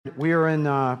We are in,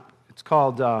 it's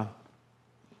called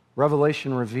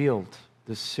Revelation Revealed,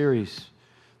 this series.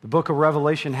 The book of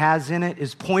Revelation has in it,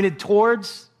 is pointed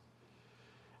towards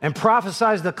and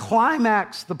prophesies the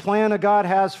climax, the plan that God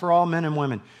has for all men and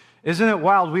women. Isn't it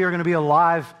wild? We are going to be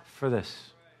alive for this.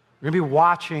 We're going to be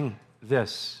watching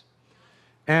this.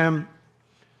 And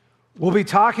we'll be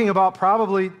talking about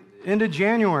probably into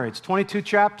January. It's 22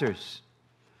 chapters.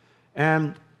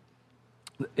 And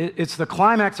it's the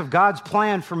climax of God's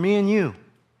plan for me and you.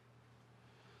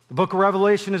 The book of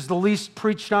Revelation is the least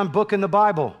preached on book in the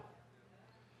Bible.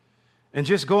 And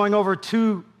just going over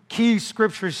two key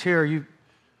scriptures here,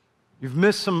 you've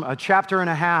missed a chapter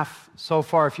and a half so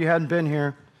far if you hadn't been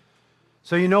here.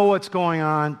 So you know what's going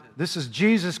on. This is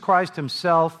Jesus Christ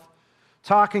himself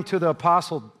talking to the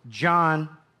Apostle John.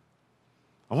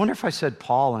 I wonder if I said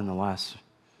Paul in the last.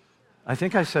 I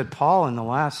think I said Paul in the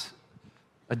last.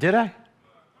 Did I?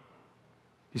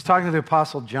 He's talking to the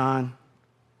Apostle John,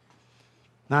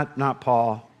 not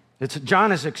Paul.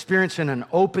 John is experiencing an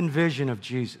open vision of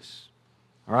Jesus,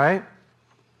 all right?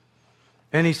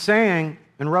 And he's saying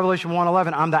in Revelation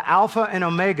 1:11, I'm the Alpha and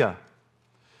Omega,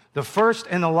 the first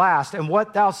and the last, and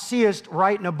what thou seest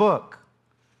write in a book.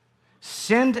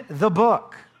 Send the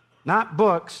book, not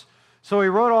books. So he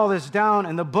wrote all this down,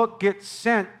 and the book gets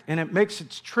sent, and it makes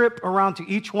its trip around to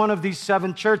each one of these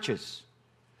 7 churches.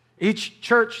 Each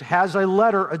church has a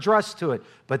letter addressed to it,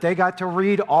 but they got to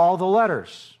read all the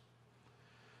letters.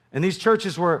 And these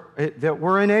churches that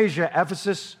were in Asia: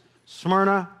 Ephesus,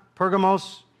 Smyrna,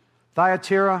 Pergamos,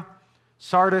 Thyatira,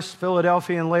 Sardis,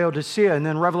 Philadelphia, and Laodicea. And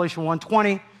then Revelation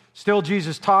 1:20, still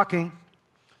Jesus talking.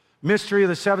 Mystery of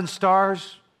the 7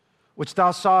 stars, which thou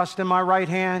sawest in my right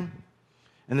hand,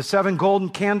 and the 7 golden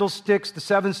candlesticks, the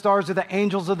 7 stars are the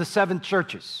angels of the 7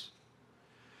 churches.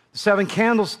 The 7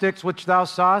 candlesticks which thou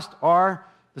sawest are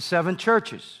the 7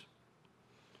 churches.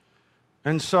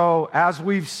 And so, as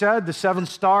we've said, the 7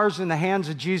 stars in the hands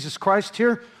of Jesus Christ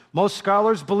here, most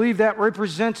scholars believe that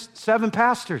represents 7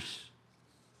 pastors.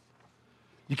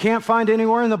 You can't find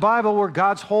anywhere in the Bible where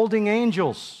God's holding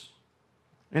angels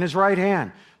in his right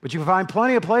hand. But you can find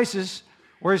plenty of places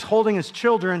where he's holding his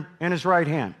children in his right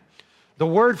hand. The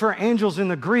word for angels in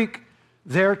the Greek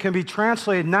there can be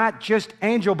translated not just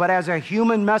angel, but as a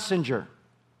human messenger.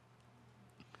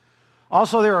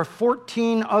 Also, there are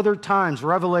 14 other times in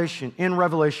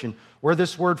Revelation where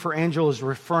this word for angel is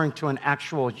referring to an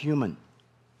actual human.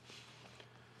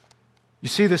 You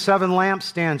see, the 7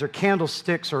 lampstands or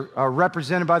candlesticks are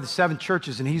represented by the 7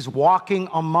 churches, and he's walking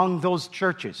among those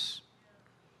churches.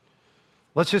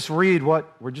 Let's just read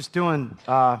what we're just doing,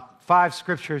 5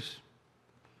 scriptures.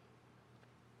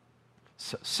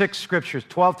 6 scriptures,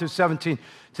 12 through 17.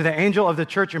 To the angel of the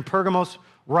church in Pergamos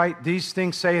write, these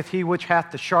things saith he which hath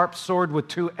the sharp sword with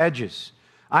 2 edges.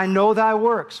 I know thy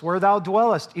works, where thou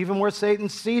dwellest, even where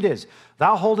Satan's seat is.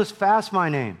 Thou holdest fast my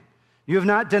name. You have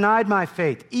not denied my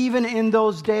faith, even in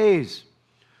those days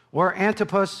where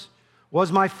Antipas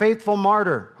was my faithful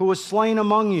martyr, who was slain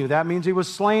among you. That means he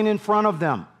was slain in front of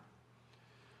them,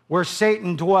 where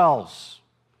Satan dwells.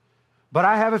 But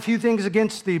I have a few things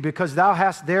against thee, because thou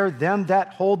hast there them that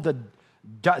hold the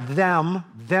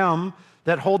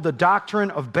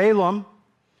doctrine of Balaam,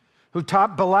 who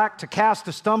taught Balak to cast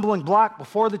a stumbling block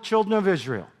before the children of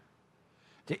Israel,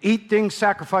 to eat things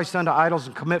sacrificed unto idols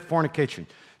and commit fornication.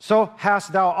 So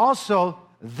hast thou also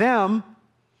them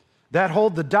that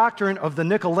hold the doctrine of the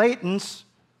Nicolaitans,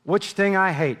 which thing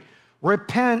I hate.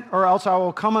 Repent, or else I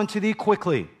will come unto thee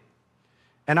quickly,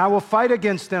 and I will fight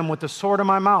against them with the sword of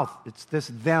my mouth. It's this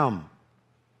them.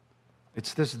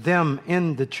 It's this them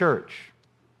in the church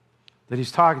that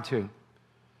he's talking to,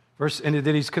 and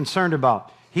that he's concerned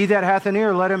about. He that hath an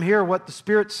ear, let him hear what the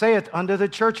Spirit saith unto the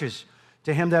churches.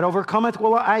 To him that overcometh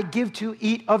will I give to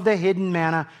eat of the hidden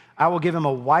manna. I will give him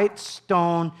a white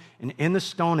stone, and in the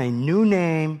stone a new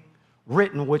name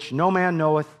written, which no man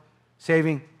knoweth,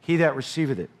 saving he that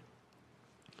receiveth it.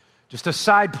 Just a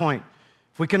side point.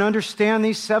 If we can understand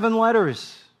these 7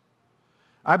 letters,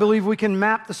 I believe we can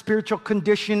map the spiritual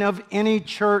condition of any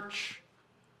church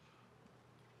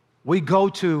we go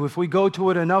to. If we go to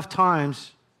it enough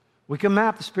times, we can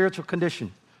map the spiritual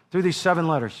condition through these 7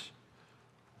 letters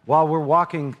while we're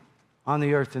walking on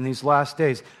the earth in these last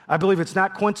days. I believe it's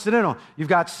not coincidental. You've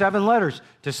got 7 letters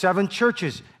to 7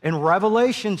 churches in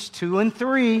Revelations 2 and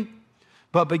 3,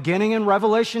 but beginning in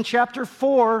Revelation chapter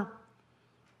 4,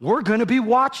 we're going to be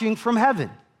watching from heaven.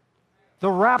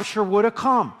 The rapture would have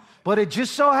come. But it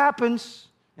just so happens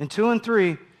in 2 and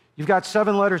 3, you've got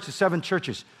 7 letters to 7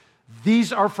 churches.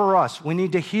 These are for us. We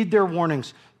need to heed their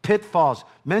warnings, pitfalls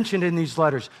mentioned in these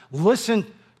letters. Listen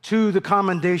to the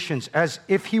commendations as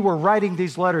if he were writing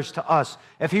these letters to us,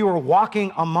 if he were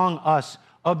walking among us,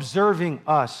 observing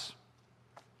us.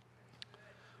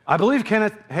 I believe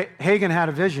Kenneth Hagin had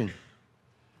a vision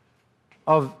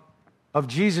of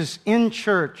Jesus in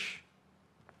church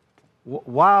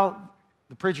while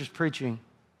the preacher's preaching,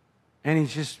 and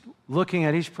he's just looking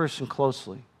at each person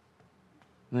closely.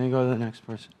 And then you go to the next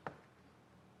person.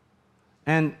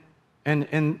 And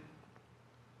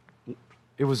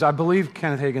it was, I believe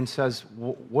Kenneth Hagin says,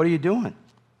 what are you doing? And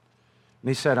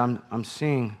he said, I'm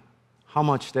seeing how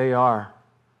much they are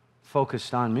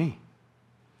focused on me.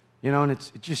 You know, and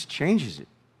it just changes it.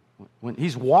 When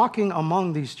he's walking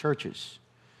among these churches,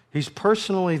 he's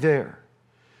personally there.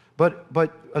 But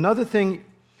another thing,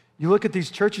 you look at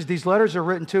these churches, these letters are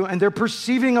written to, and they're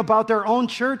perceiving about their own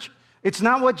church. It's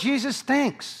not what Jesus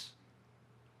thinks.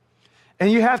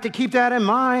 And you have to keep that in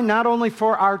mind, not only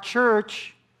for our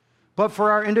church, but for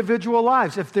our individual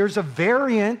lives. If there's a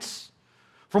variance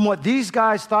from what these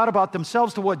guys thought about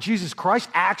themselves to what Jesus Christ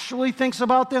actually thinks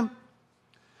about them,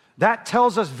 that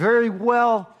tells us very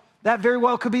well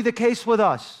could be the case with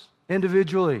us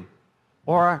individually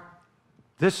or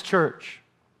this church.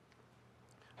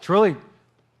 It's really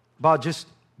about just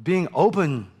being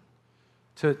open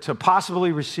to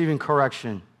possibly receiving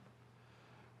correction.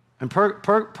 And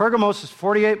Pergamos is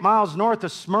 48 miles north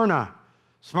of Smyrna.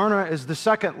 Smyrna is the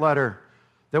second letter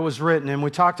that was written, and we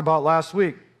talked about last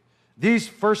week. These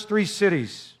first three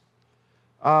cities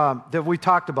that we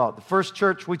talked about, the first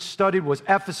church we studied was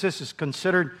Ephesus, is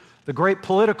considered the great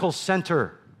political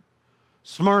center.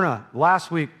 Smyrna,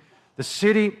 last week, the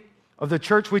city of the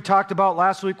church we talked about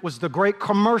last week was the great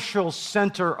commercial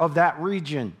center of that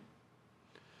region.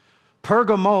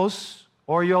 Pergamos,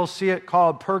 or you'll see it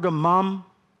called Pergamum,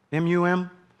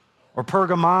 M-U-M, or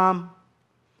Pergamum,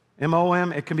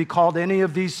 M-O-M. It can be called any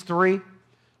of these three.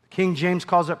 King James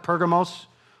calls it Pergamos,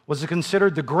 was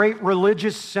considered the great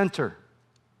religious center.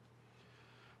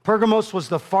 Pergamos was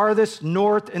the farthest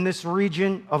north in this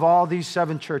region of all these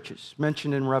 7 churches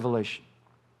mentioned in Revelation.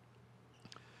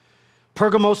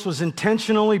 Pergamos was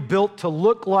intentionally built to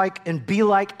look like and be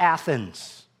like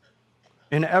Athens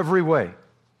in every way.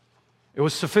 It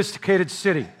was a sophisticated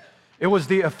city. It was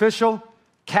the official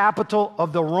capital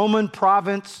of the Roman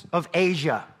province of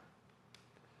Asia.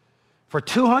 For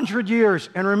 200 years,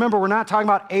 and remember, we're not talking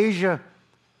about Asia.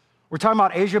 We're talking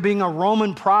about Asia being a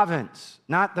Roman province,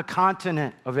 not the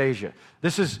continent of Asia.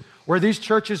 This is where these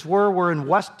churches were in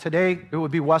today, it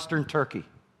would be Western Turkey.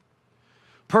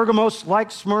 Pergamos,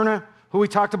 like Smyrna, who we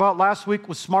talked about last week,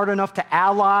 was smart enough to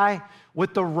ally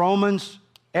with the Romans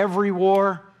every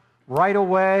war right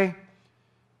away,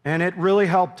 and it really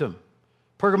helped them.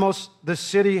 Pergamos, the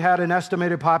city, had an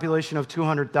estimated population of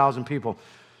 200,000 people.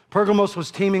 Pergamos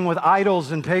was teeming with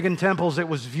idols and pagan temples. It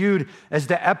was viewed as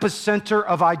the epicenter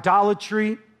of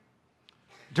idolatry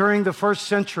during the first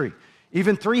century.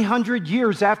 Even 300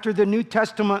 years after the New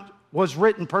Testament was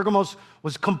written, Pergamos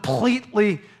was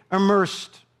completely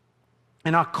immersed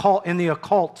in the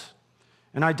occult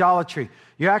and idolatry.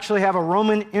 You actually have a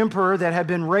Roman emperor that had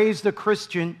been raised a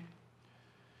Christian.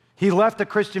 He left the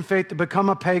Christian faith to become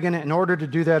a pagan. In order to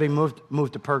do that, he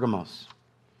moved to Pergamos.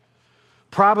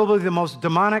 Probably the most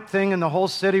demonic thing in the whole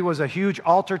city was a huge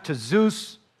altar to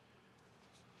Zeus.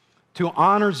 To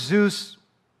honor Zeus,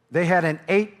 they had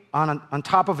on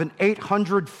top of an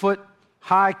 800-foot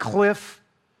high cliff.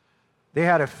 They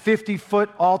had a 50-foot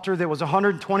altar that was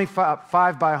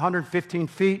 125 by 115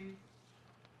 feet,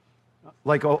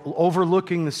 like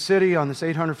overlooking the city on this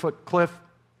 800-foot cliff.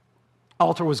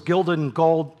 Altar was gilded in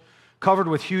gold, covered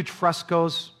with huge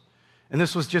frescoes, and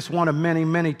this was just one of many,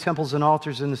 many temples and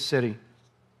altars in the city.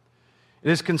 It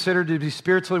is considered to be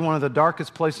spiritually one of the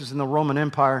darkest places in the Roman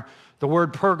Empire. The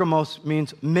word Pergamos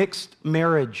means mixed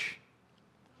marriage.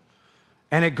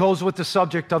 And it goes with the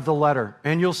subject of the letter.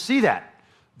 And you'll see that.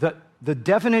 The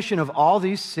definition of all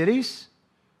these cities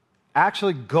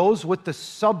actually goes with the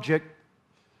subject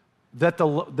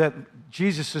that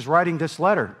Jesus is writing this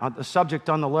letter, the subject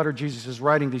on the letter Jesus is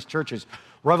writing these churches.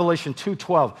 Revelation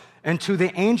 2:12. And to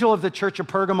the angel of the church of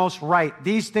Pergamos write,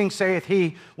 these things saith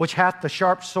he which hath the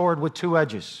sharp sword with 2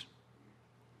 edges.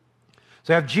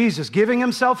 So you have Jesus giving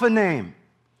himself a name.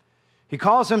 He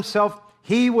calls himself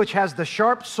he which has the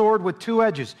sharp sword with 2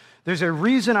 edges. There's a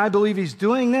reason I believe he's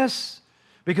doing this,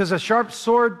 because a sharp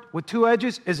sword with 2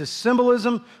 edges is a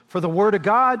symbolism for the Word of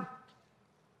God.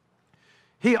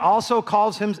 He also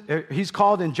he's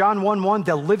called in John 1:1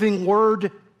 the living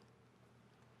Word.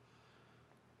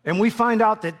 And we find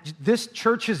out that this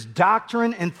church's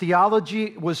doctrine and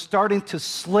theology was starting to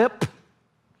slip.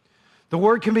 The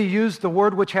word can be used, the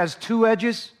word which has 2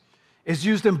 edges. is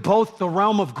used in both the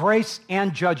realm of grace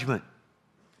and judgment.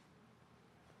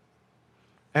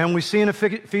 And we see in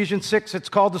Ephesians 6, it's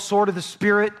called the sword of the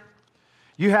Spirit.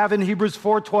 You have in Hebrews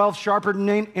 4:12, sharper than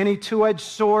any two-edged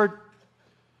sword,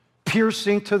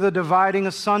 piercing to the dividing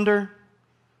asunder.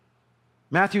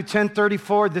 Matthew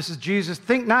 10:34, this is Jesus.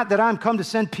 Think not that I am come to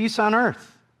send peace on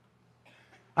earth.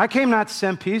 I came not to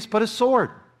send peace, but a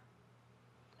sword.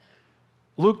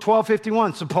 Luke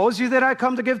 12:51, suppose you that I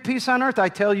come to give peace on earth? I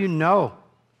tell you no,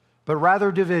 but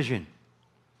rather division.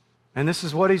 And this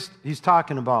is what he's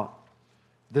talking about.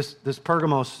 This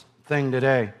Pergamos thing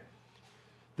today.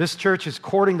 This church is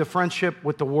courting the friendship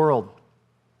with the world.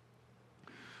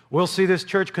 We'll see this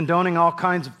church condoning all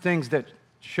kinds of things that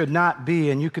should not be,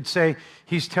 and you could say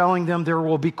he's telling them there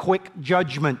will be quick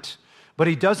judgment. But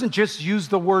he doesn't just use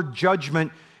the word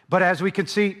judgment, but as we can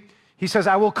see, he says,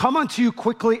 I will come unto you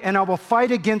quickly, and I will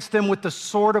fight against them with the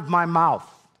sword of my mouth.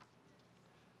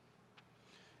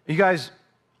 You guys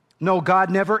know God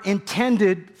never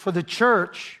intended for the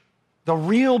church, the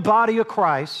real body of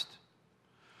Christ,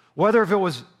 whether if it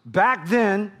was back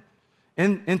then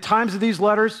in times of these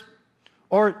letters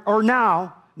or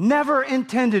now, never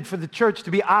intended for the church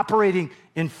to be operating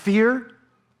in fear,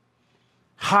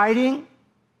 hiding,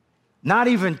 not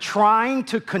even trying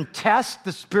to contest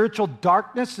the spiritual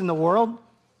darkness in the world.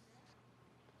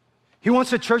 He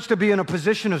wants the church to be in a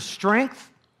position of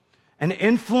strength and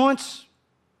influence.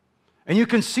 And you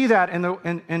can see that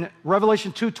in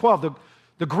Revelation 2:12.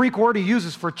 The Greek word he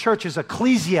uses for church is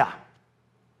ecclesia.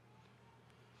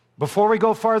 Before we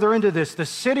go farther into this, the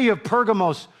city of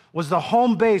Pergamos was the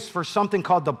home base for something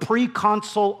called the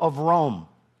proconsul of Rome.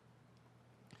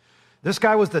 This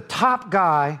guy was the top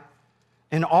guy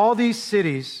in all these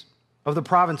cities of the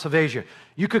province of Asia.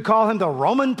 You could call him the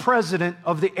Roman president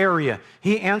of the area.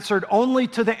 He answered only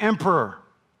to the emperor.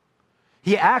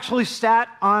 He actually sat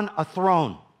on a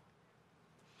throne.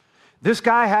 This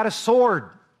guy had a sword,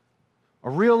 a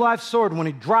real-life sword. When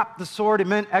he dropped the sword, it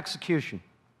meant execution.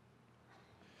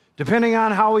 Depending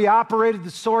on how he operated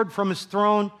the sword from his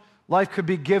throne, life could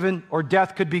be given or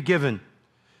death could be given.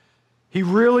 He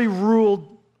really ruled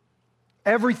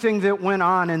everything that went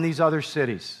on in these other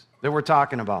cities that we're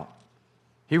talking about.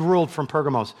 He ruled from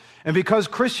Pergamos. And because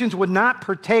Christians would not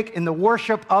partake in the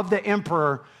worship of the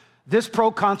emperor, this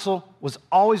proconsul was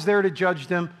always there to judge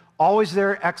them, always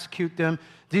there to execute them.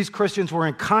 These Christians were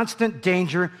in constant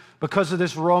danger because of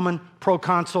this Roman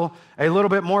proconsul. A little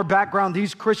bit more background,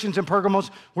 these Christians in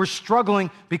Pergamos were struggling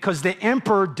because the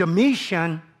emperor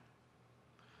Domitian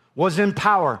was in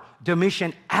power.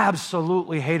 Domitian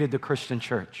absolutely hated the Christian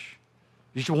church.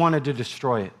 He just wanted to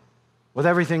destroy it with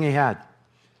everything he had.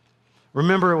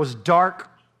 Remember, it was dark,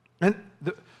 and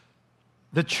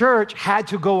the church had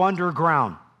to go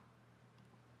underground.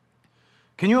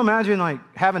 Can you imagine, like,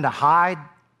 having to hide?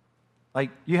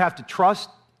 Like, you have to trust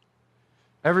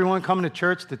everyone coming to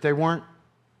church that they weren't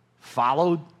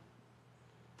followed,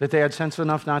 that they had sense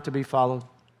enough not to be followed.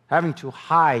 Having to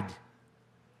hide,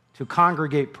 to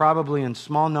congregate probably in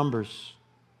small numbers.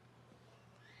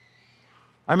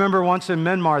 I remember once in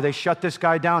Myanmar, they shut this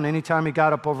guy down anytime he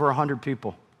got up over 100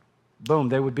 people. Boom,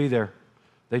 they would be there.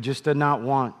 They just did not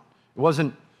want. It was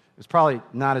probably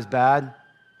not as bad.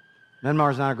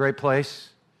 Myanmar is not a great place.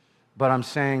 But I'm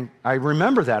saying, I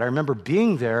remember that. I remember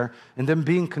being there and them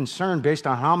being concerned based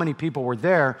on how many people were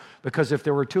there, because if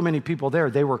there were too many people there,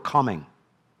 they were coming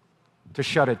to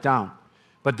shut it down.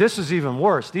 But this is even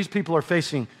worse. These people are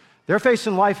facing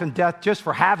life and death just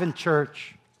for having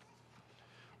church.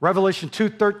 Revelation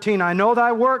 2:13, I know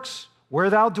thy works, where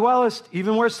thou dwellest,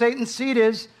 even where Satan's seat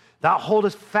is, thou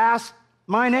holdest fast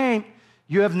my name.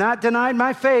 You have not denied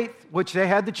my faith, which they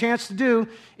had the chance to do,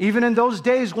 even in those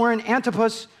days wherein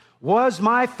Antipas was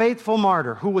my faithful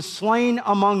martyr, who was slain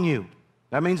among you.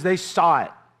 That means they saw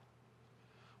it.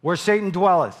 Where Satan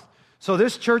dwelleth. So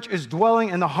this church is dwelling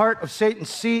in the heart of Satan's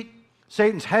seat,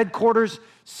 Satan's headquarters.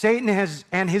 Satan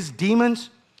and his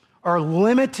demons are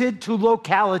limited to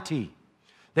locality.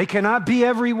 They cannot be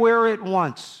everywhere at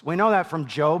once. We know that from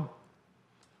Job.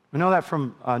 We know that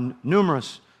from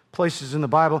numerous places in the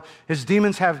Bible. His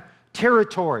demons have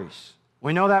territories.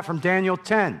 We know that from Daniel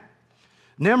 10.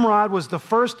 Nimrod was the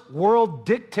first world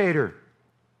dictator.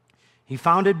 He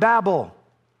founded Babel,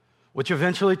 which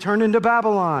eventually turned into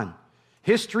Babylon.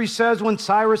 History says when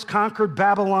Cyrus conquered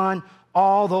Babylon,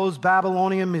 all those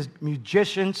Babylonian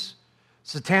magicians,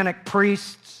 satanic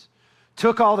priests,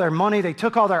 took all their money, they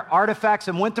took all their artifacts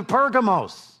and went to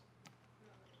Pergamos.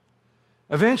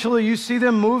 Eventually, you see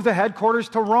them move the headquarters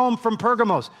to Rome from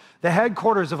Pergamos. The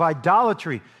headquarters of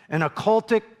idolatry and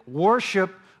occultic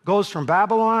worship goes from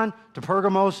Babylon to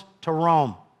Pergamos to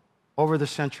Rome. over the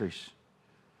centuries.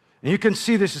 And you can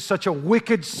see this is such a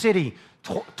wicked city.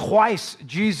 Twice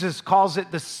Jesus calls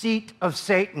it the seat of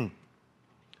Satan.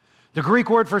 The Greek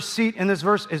word for seat in this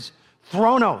verse is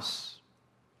thronos.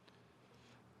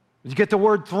 You get the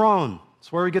word throne.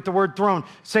 That's where we get the word throne.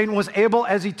 Satan was able,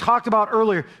 as he talked about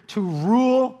earlier, to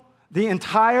rule the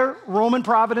entire Roman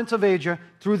province of Asia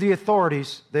through the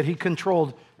authorities that he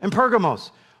controlled in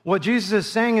Pergamos. What Jesus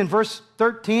is saying in verse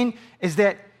 13 is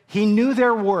that he knew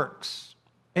their works.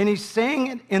 And he's saying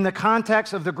it in the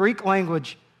context of the Greek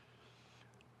language.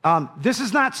 This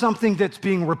is not something that's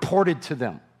being reported to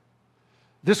them.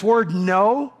 This word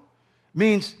know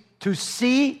means to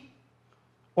see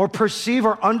or perceive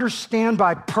or understand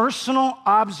by personal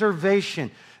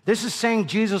observation. This is saying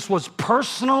Jesus was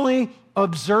personally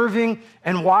observing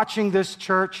and watching this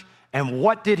church. And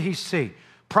what did he see?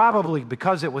 Probably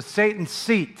because it was Satan's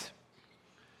seat.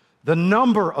 The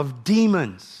number of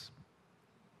demons,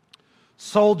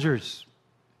 soldiers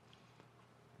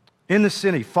in the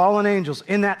city, fallen angels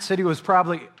in that city was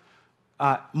probably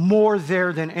more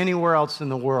there than anywhere else in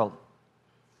the world.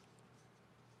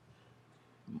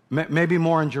 Maybe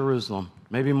more in Jerusalem.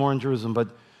 Maybe more in Jerusalem,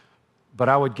 but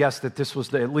I would guess that this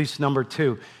was at least number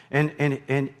 2.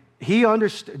 And he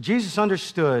understood. Jesus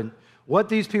understood what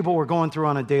these people were going through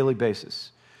on a daily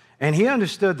basis. And he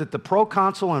understood that the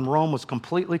proconsul in Rome was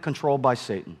completely controlled by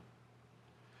Satan.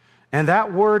 And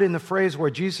that word in the phrase where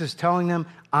Jesus is telling them,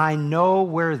 I know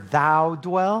where thou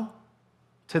dwell,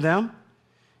 to them,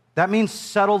 that means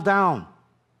settle down.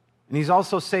 And he's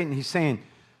also Satan. He's saying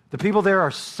the people there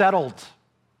are settled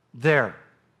there,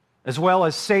 as well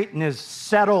as Satan is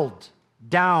settled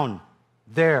down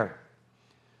there.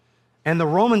 And the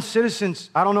Roman citizens,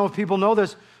 I don't know if people know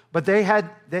this, but they had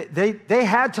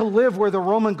to live where the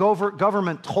Roman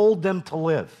government told them to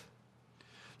live.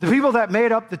 The people that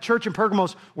made up the church in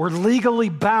Pergamos were legally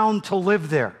bound to live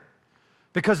there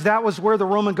because that was where the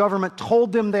Roman government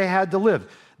told them they had to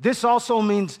live. This also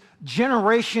means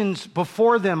generations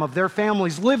before them of their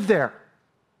families lived there.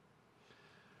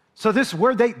 So this is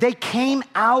where they came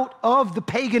out of the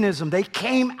paganism. They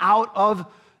came out of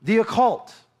the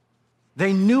occult.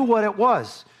 They knew what it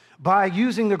was. By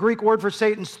using the Greek word for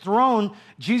Satan's throne,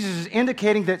 Jesus is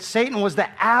indicating that Satan was the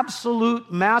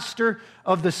absolute master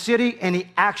of the city, and he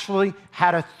actually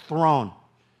had a throne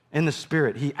in the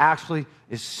spirit. He actually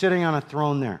is sitting on a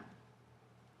throne there.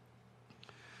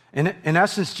 In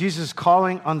essence, Jesus is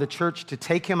calling on the church to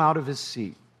take him out of his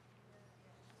seat.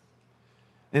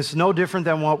 It's no different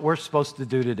than what we're supposed to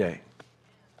do today.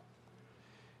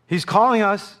 He's calling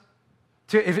us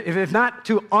to, if not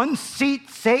to unseat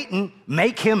Satan,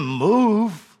 make him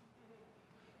move,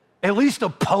 at least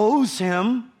oppose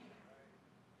him,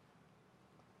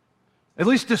 at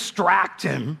least distract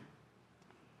him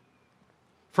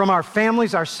from our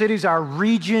families, our cities, our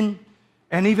region,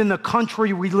 and even the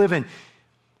country we live in.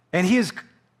 And he is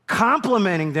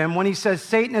complimenting them when he says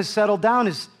Satan has settled down,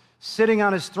 is sitting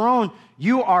on his throne.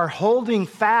 You are holding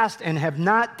fast and have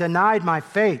not denied my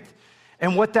faith.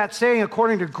 And what that's saying,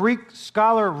 according to Greek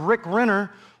scholar Rick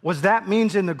Renner, was that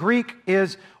means in the Greek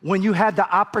is when you had the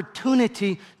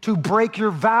opportunity to break your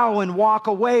vow and walk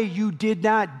away, you did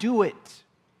not do it.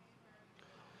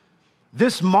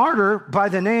 This martyr by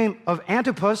the name of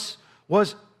Antipas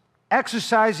was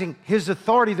exercising his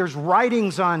authority. There's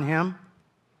writings on him.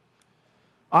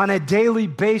 On a daily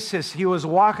basis, he was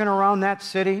walking around that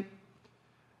city,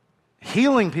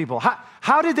 healing people.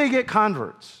 How did they get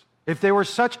converts? If they were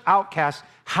such outcasts,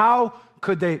 how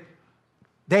could they?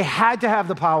 They had to have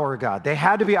the power of God. They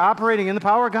had to be operating in the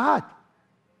power of God.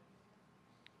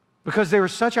 Because they were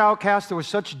such outcasts, there was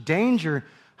such danger,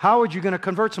 how are you going to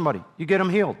convert somebody? You get them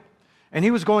healed. And he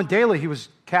was going daily. He was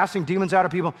casting demons out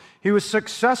of people. He was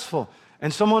successful.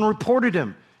 And someone reported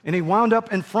him. And he wound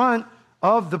up in front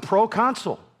of the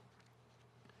proconsul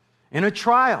in a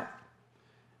trial.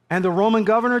 And the Roman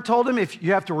governor told him, if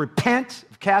you have to repent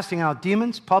of casting out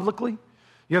demons publicly,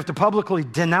 you have to publicly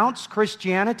denounce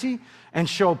Christianity and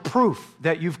show proof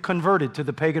that you've converted to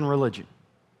the pagan religion.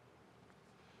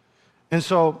 And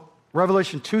so,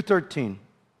 Revelation 2:13,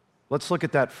 let's look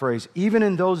at that phrase. Even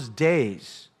in those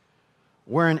days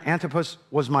wherein Antipas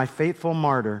was my faithful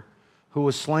martyr, who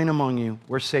was slain among you,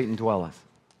 where Satan dwelleth.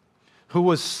 Who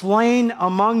was slain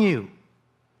among you.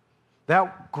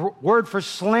 That word for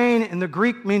slain in the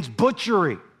Greek means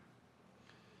butchery.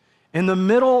 In the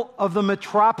middle of the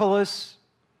metropolis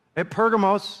at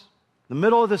Pergamos, the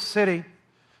middle of the city,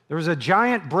 there was a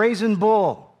giant brazen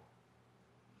bull.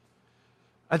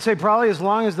 I'd say probably as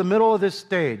long as the middle of this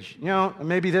stage,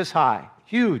 maybe this high,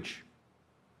 huge.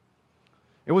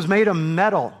 It was made of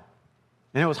metal,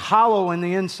 and it was hollow in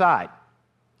the inside.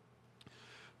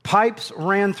 Pipes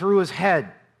ran through his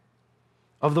head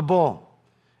of the bull,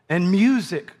 and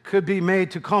music could be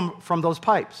made to come from those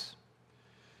pipes.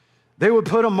 They would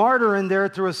put a martyr in there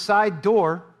through a side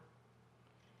door,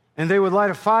 and they would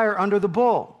light a fire under the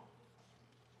bull.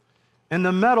 And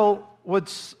the metal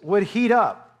would heat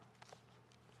up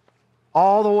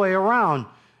all the way around.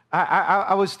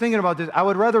 I was thinking about this. I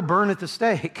would rather burn at the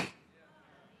stake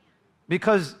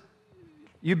because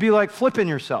you'd be like flipping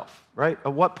yourself, right?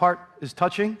 Of what part is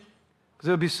touching? Because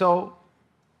it would be so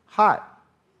hot.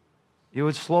 You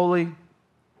would slowly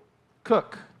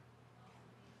cook.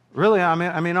 Really,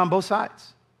 I mean on both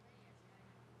sides.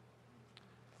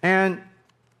 And,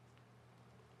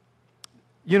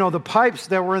 you know, the pipes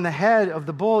that were in the head of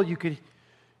the bull, you could,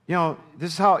 you know,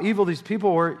 this is how evil these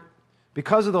people were.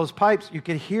 Because of those pipes, you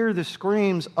could hear the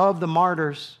screams of the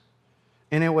martyrs,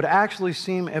 and it would actually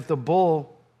seem if the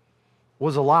bull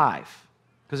was alive,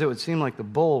 because it would seem like the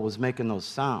bull was making those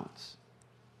sounds.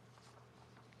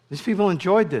 These people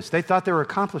enjoyed this. They thought they were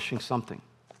accomplishing something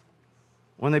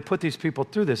when they put these people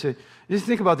through this. Just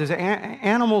think about this.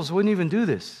 Animals wouldn't even do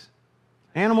this.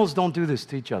 Animals don't do this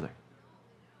to each other.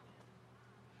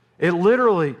 It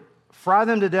literally fry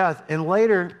them to death, and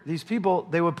later, these people,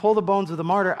 they would pull the bones of the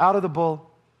martyr out of the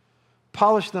bull,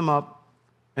 polish them up,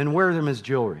 and wear them as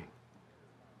jewelry.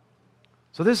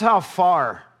 So this is how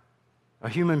far a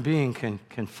human being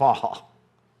can fall.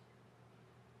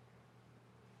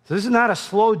 So this is not a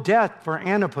slow death for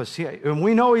Antipas. And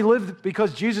we know he lived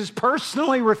because Jesus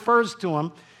personally refers to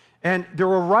him, and there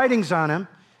were writings on him,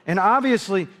 and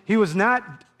obviously he was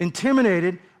not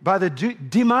intimidated by the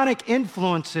demonic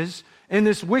influences in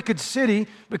this wicked city,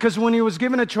 because when he was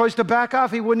given a choice to back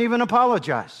off, he wouldn't even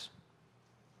apologize.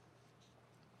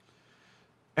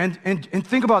 And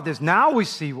think about this. Now we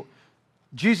see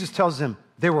Jesus tells them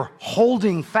they were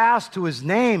holding fast to his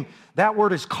name. That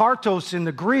word is kartos in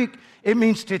the Greek. It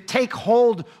means to take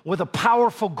hold with a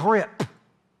powerful grip.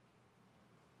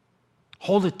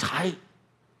 Hold it tight.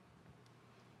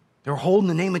 They were holding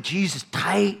the name of Jesus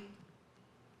tight.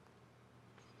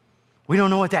 We don't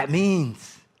know what that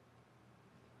means.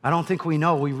 I don't think we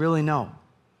know. We really know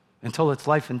until it's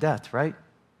life and death, right?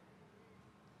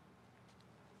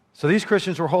 So these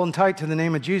Christians were holding tight to the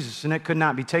name of Jesus, and it could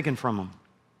not be taken from them.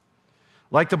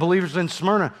 Like the believers in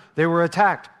Smyrna, they were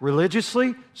attacked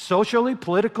religiously, socially,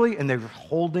 politically, and they were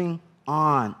holding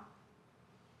on.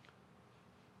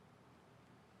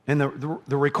 And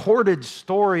the recorded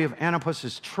story of Antipas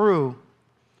is true.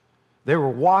 They were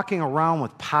walking around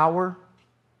with power.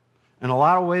 In a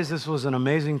lot of ways, this was an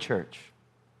amazing church.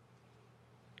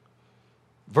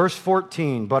 Verse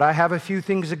 14, but I have a few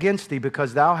things against thee,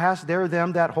 because thou hast there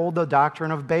them that hold the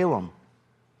doctrine of Balaam,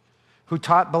 who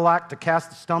taught Balak to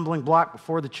cast the stumbling block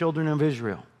before the children of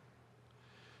Israel,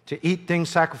 to eat things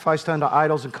sacrificed unto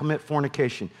idols and commit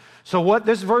fornication. So what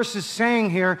this verse is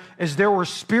saying here is there were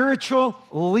spiritual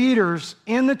leaders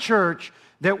in the church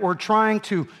that were trying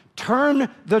to turn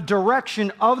the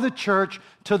direction of the church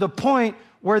to the point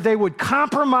where they would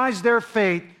compromise their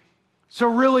faith, so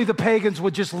really the pagans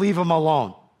would just leave them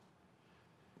alone.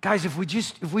 Guys, if we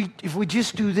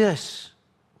just do this,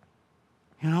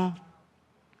 you know,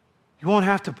 you won't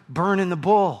have to burn in the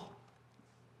bull.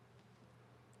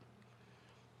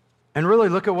 And really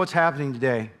look at what's happening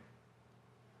today.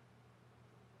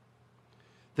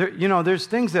 There's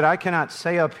things that I cannot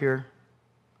say up here,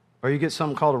 or you get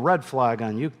something called a red flag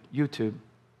on YouTube.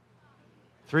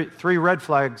 Three red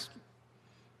flags,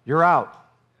 you're out.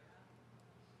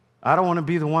 I don't want to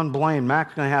be the one blamed.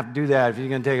 Mac's going to have to do that if he's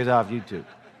going to take us off YouTube.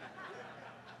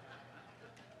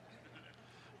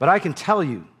 But I can tell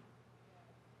you,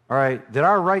 all right, that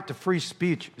our right to free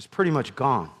speech is pretty much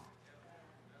gone.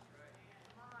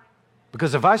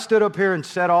 Because if I stood up here and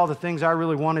said all the things I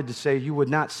really wanted to say, you would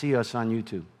not see us on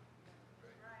YouTube.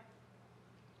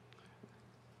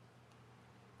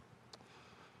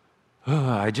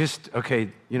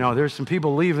 There's some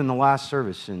people leaving the last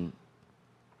service, and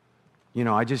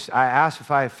I ask if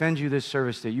I offend you this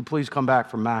service that you please come back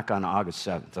for Mac on August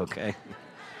 7th, okay?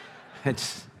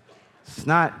 It's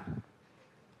not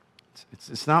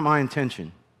my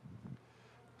intention.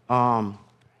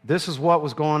 This is what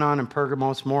was going on in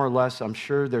Pergamos, more or less. I'm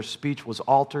sure their speech was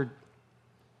altered.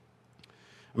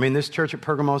 I mean, this church at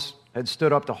Pergamos had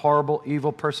stood up to horrible,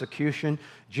 evil persecution.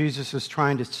 Jesus is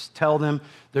trying to tell them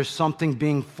there's something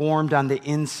being formed on the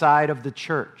inside of the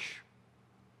church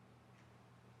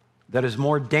that is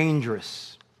more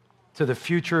dangerous to the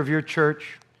future of your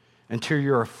church and to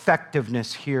your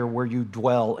effectiveness here where you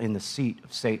dwell in the seat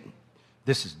of Satan.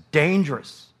 This is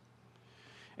dangerous.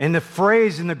 And the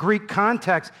phrase in the Greek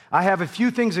context, I have a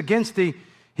few things against thee,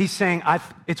 He's saying,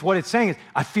 it's what it's saying is,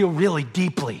 I feel really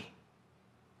deeply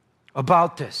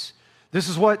about this. This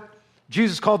is what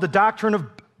Jesus called the doctrine of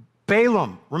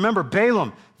Balaam. Remember,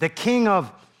 Balaam, the king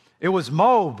of, it was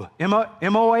Moab,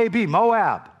 M-O-A-B,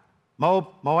 Moab.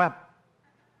 Moab.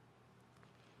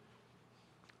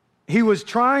 He was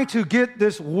trying to get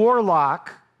this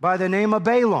warlock by the name of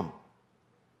Balaam,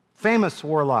 famous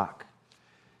warlock.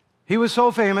 He was so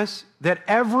famous that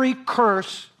every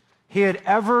curse he had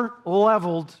ever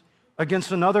leveled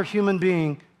against another human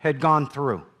being had gone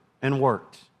through and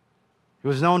worked. He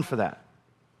was known for that.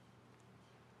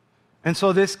 And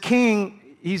so this king,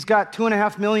 he's got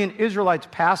 2.5 million Israelites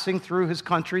passing through his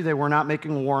country. They were not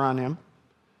making war on him.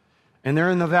 And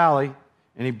they're in the valley,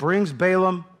 and he brings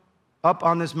Balaam up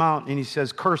on this mountain, and he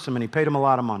says, curse him, and he paid him a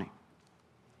lot of money.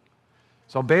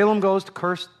 So Balaam goes to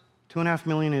curse 2.5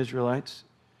 million Israelites,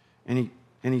 and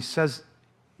he says,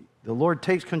 the Lord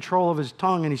takes control of his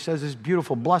tongue, and he says this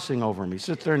beautiful blessing over him. He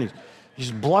sits there, and he's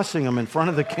blessing him in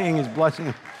front of the king. He's blessing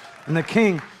him. And the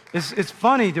king, it's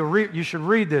funny to read. You should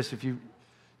read this if you've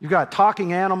got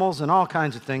talking animals and all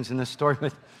kinds of things in this story.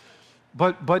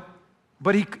 But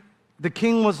the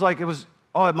king was like, it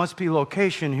must be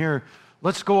location here.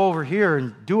 Let's go over here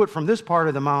and do it from this part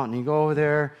of the mountain. You go over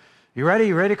there. You ready?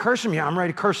 You ready to curse him? Yeah, I'm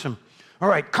ready to curse him. All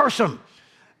right, curse him.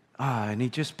 And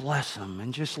he'd just bless them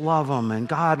and just love them. And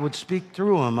God would speak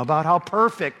through them about how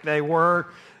perfect they were.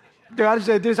 God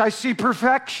said this, I see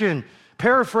perfection.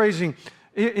 Paraphrasing,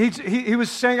 he was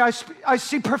saying, I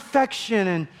see perfection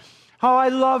and how I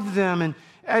love them.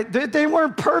 And they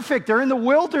weren't perfect. They're in the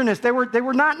wilderness. They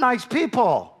were not nice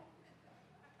people.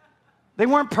 They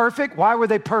weren't perfect. Why were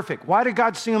they perfect? Why did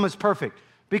God see them as perfect?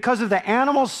 Because of the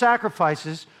animal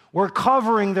sacrifices were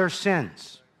covering their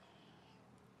sins.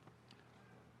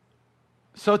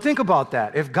 So think about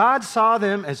that. If God saw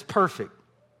them as perfect,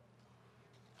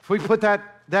 if we put that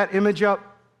image up,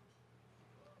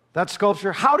 that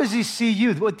sculpture, how does he see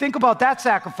you? Well, think about that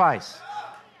sacrifice.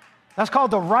 That's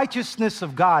called the righteousness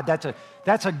of God. That's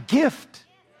a gift.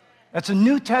 That's a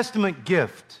New Testament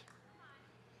gift.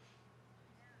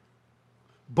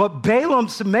 But Balaam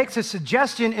makes a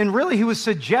suggestion, and really he was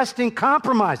suggesting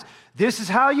compromise. This is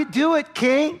how you do it,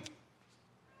 king.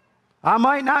 I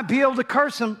might not be able to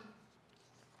curse him.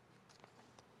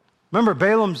 Remember,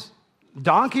 Balaam's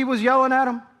donkey was yelling at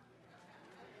him?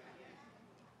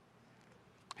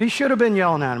 He should have been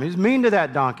yelling at him. He was mean to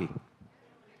that donkey.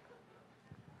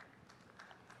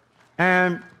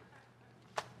 And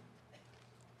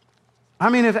I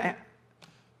mean, if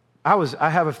I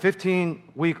have a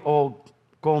 15-week-old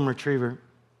golden retriever,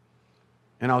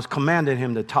 and I was commanding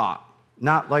him to talk.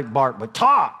 Not like bark, but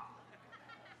talk.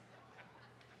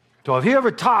 So if he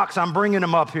ever talks, I'm bringing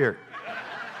him up here.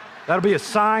 That'll be a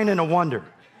sign and a wonder,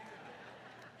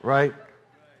 right?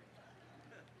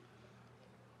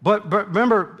 But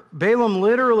remember, Balaam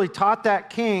literally taught that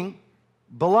king,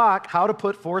 Balak, how to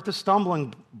put forth a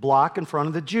stumbling block in front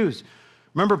of the Jews.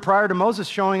 Remember, prior to Moses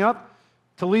showing up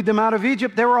to lead them out of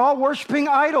Egypt, they were all worshiping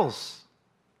idols.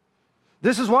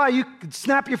 This is why you could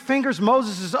snap your fingers.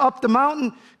 Moses is up the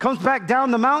mountain, comes back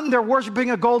down the mountain, they're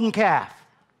worshiping a golden calf.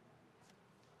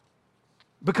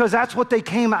 Because that's what they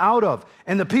came out of.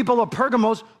 And the people of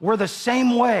Pergamos were the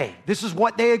same way. This is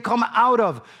what they had come out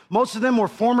of. Most of them were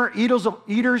former eaters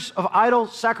of idol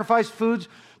sacrificed foods,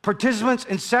 participants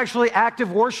in sexually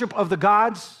active worship of the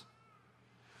gods.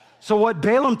 So what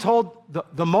Balaam told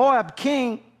the Moab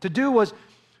king to do was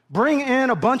bring in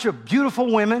a bunch of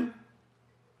beautiful women,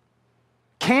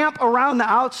 camp around the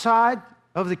outside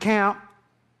of the camp,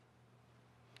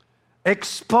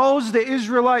 expose the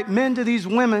Israelite men to these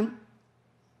women.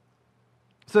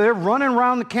 So they're running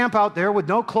around the camp out there with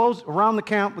no clothes, around the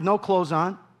camp with no clothes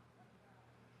on.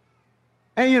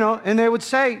 And, and they would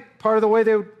say part of the way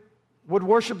they would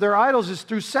worship their idols is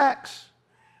through sex.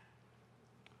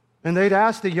 And they'd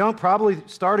ask the probably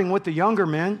starting with the younger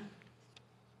men,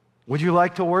 would you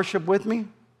like to worship with me?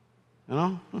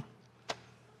 And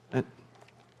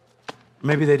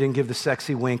maybe they didn't give the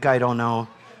sexy wink, I don't know.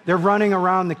 They're running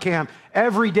around the camp.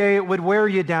 Every day it would wear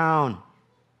you down.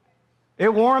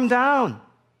 It wore them down.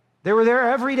 They were there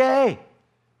every day,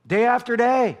 day after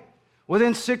day.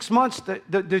 Within 6 months,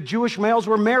 the Jewish males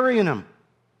were marrying them.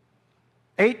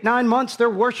 8, 9 months, they're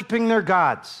worshiping their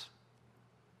gods.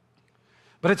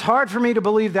 But it's hard for me to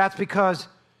believe that's because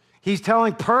he's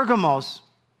telling Pergamos,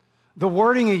 the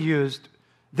wording he used,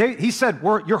 he said,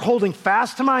 you're holding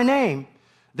fast to my name.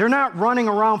 They're not running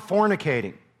around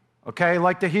fornicating, okay,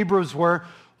 like the Hebrews were.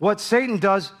 What Satan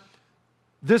does,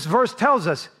 this verse tells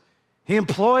us, he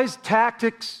employs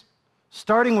tactics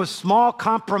starting with small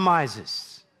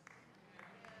compromises.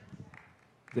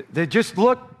 They just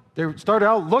look, they started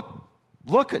out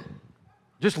looking,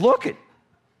 just looking.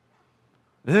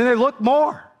 And then they look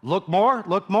more.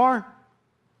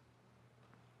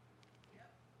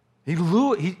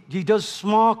 He does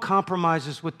small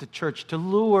compromises with the church to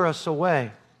lure us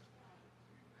away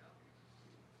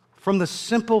from the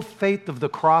simple faith of the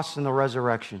cross and the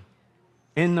resurrection,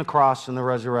 in the cross and the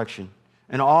resurrection,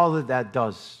 and all that that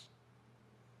does.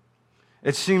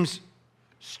 It seems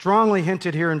strongly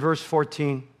hinted here in verse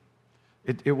 14.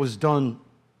 It was done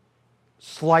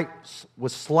slightly.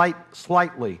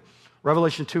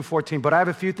 Revelation 2:14. But I have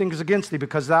a few things against thee,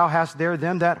 because thou hast there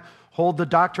them that hold the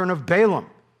doctrine of Balaam,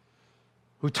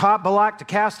 who taught Balak to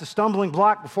cast a stumbling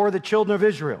block before the children of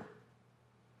Israel.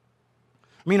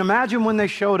 I mean, imagine when they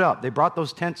showed up. They brought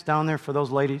those tents down there for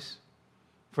those ladies,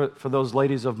 for those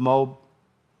ladies of Moab,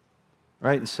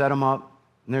 right, and set them up,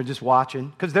 and they're just watching,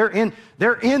 because they're in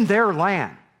their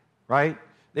land, right?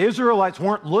 The Israelites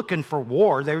weren't looking for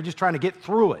war. They were just trying to get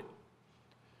through it.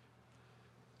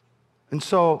 And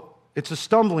so it's a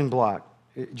stumbling block.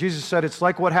 Jesus said it's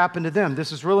like what happened to them.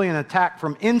 This is really an attack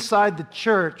from inside the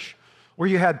church, where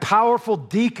you had powerful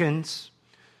deacons,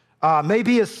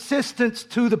 maybe assistants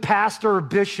to the pastor or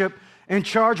bishop, in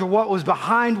charge of what was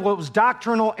behind what was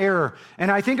doctrinal error.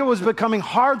 And I think it was becoming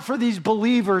hard for these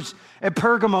believers at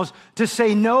Pergamos to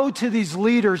say no to these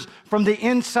leaders from the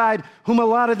inside, whom a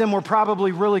lot of them were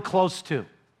probably really close to.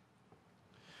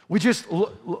 We just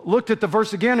looked at the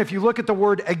verse again. If you look at the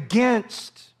word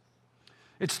against,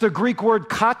 it's the Greek word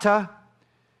kata.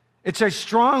 It's a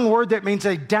strong word that means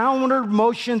a downward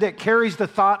motion that carries the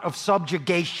thought of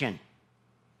subjugation.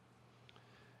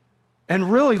 And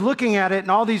really looking at it,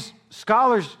 and all these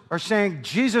scholars are saying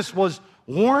Jesus was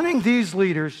warning these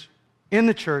leaders in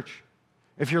the church.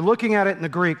 If you're looking at it in the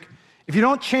Greek, if you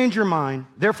don't change your mind,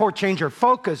 therefore change your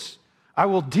focus, I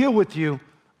will deal with you,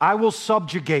 I will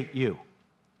subjugate you.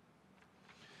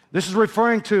 This is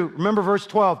referring to, remember verse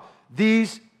 12,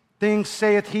 these things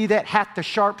saith he that hath the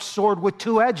sharp sword with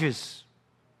two edges.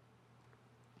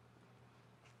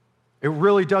 It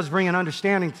really does bring an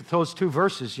understanding to those two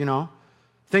verses, you know.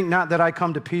 Think not that I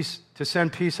come to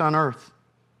send peace on earth.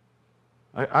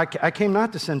 I came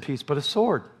not to send peace, but a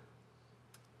sword.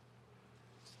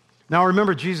 Now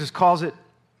remember, Jesus calls it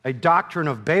a doctrine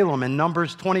of Balaam. In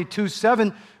Numbers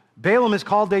 22:7, Balaam is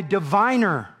called a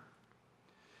diviner.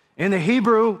 In the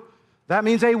Hebrew, that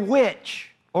means a witch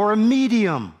or a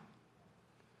medium.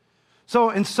 So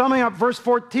in summing up verse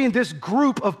 14, this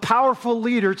group of powerful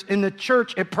leaders in the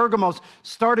church at Pergamos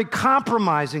started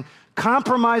compromising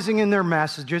in their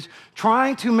messages,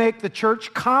 trying to make the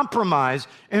church compromise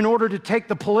in order to take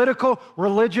the political,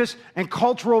 religious, and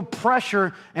cultural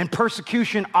pressure and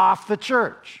persecution off the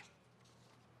church.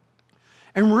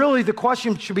 And really the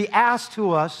question should be asked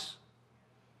to us,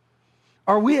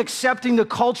 are we accepting the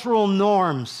cultural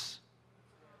norms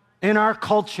in our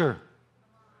culture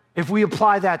if we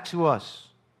apply that to us?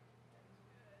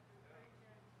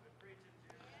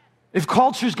 If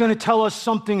culture is going to tell us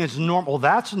something is normal,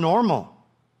 that's normal.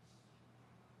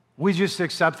 We just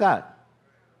accept that.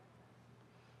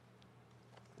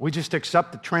 We just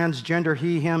accept the transgender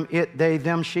he, him, it, they,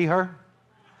 them, she, her.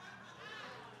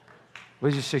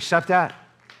 We just accept that.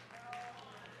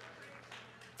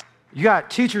 You got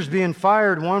teachers being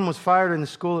fired. One was fired in the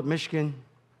school at Michigan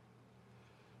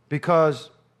because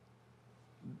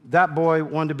that boy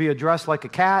wanted to be addressed like a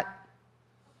cat.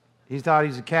 He thought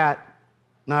he's a cat.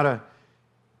 Not a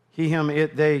he, him,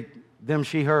 it, they, them,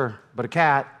 she, her, but a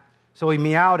cat. So he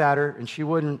meowed at her, and she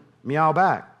wouldn't meow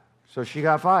back. So she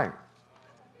got fired.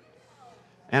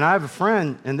 And I have a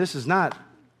friend, and this is not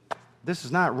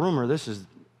rumor, this is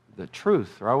the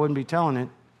truth, or I wouldn't be telling it.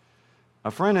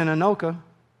 A friend in Anoka,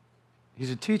 he's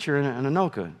a teacher in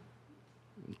Anoka,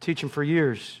 teaching for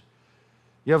years.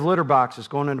 You have litter boxes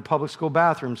going into public school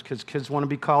bathrooms because kids want to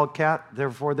be called cat,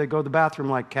 therefore they go to the bathroom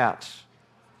like cats.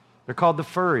 They're called the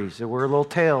furries. They wear little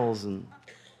tails and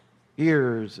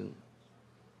ears. And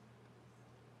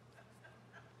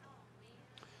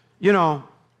you know,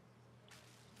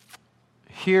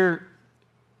 here,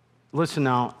 listen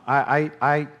now,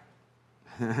 I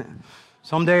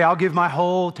someday I'll give my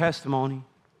whole testimony,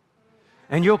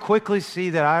 and you'll quickly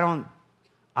see that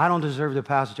I don't deserve to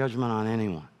pass judgment on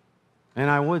anyone, and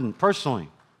I wouldn't personally.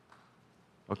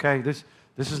 Okay, this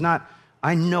is not.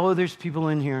 I know there's people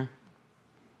in here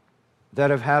that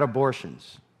have had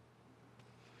abortions.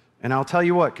 And I'll tell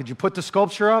you what, could you put the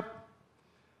sculpture up?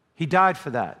 He died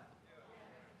for that.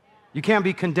 You can't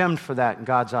be condemned for that in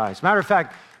God's eyes. Matter of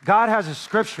fact, God has a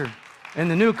scripture in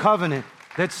the new covenant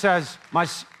that says,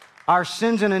 our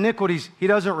sins and iniquities, he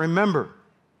doesn't remember.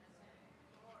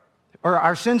 Or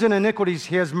our sins and iniquities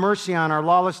he has mercy on. Our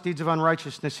lawless deeds of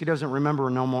unrighteousness he doesn't remember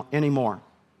no more, anymore.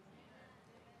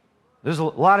 There's a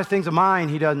lot of things of mine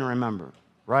he doesn't remember,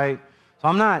 right?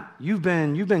 So you've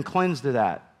been cleansed of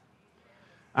that.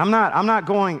 I'm not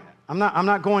going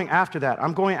after that.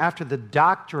 I'm going after the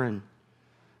doctrine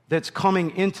that's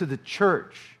coming into the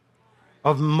church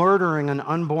of murdering an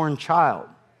unborn child.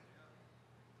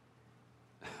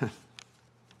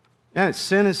 Yeah,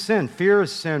 sin is sin. Fear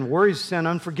is sin. Worry is sin.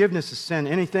 Unforgiveness is sin.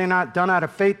 Anything not done out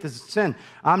of faith is sin.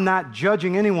 I'm not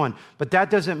judging anyone, but that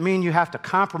doesn't mean you have to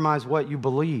compromise what you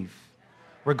believe.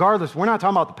 Regardless, we're not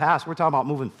talking about the past. We're talking about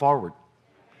moving forward.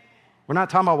 We're not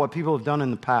talking about what people have done in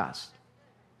the past.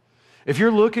 If you're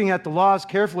looking at the laws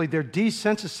carefully, they're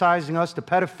desensitizing us to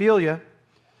pedophilia.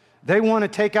 They want to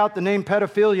take out the name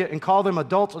pedophilia and call them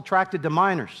adults attracted to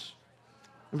minors.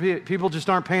 People just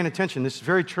aren't paying attention. This is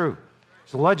very true.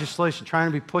 It's legislation trying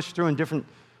to be pushed through in different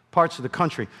parts of the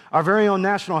country. Our very own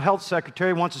National Health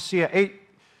Secretary wants to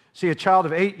see a child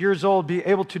of 8 years old be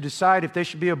able to decide if they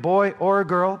should be a boy or a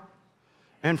girl.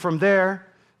 And from there,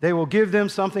 they will give them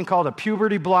something called a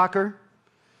puberty blocker.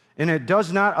 And it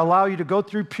does not allow you to go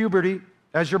through puberty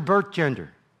as your birth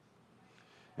gender.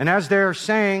 And as they're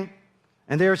saying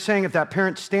if that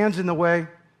parent stands in the way,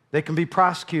 they can be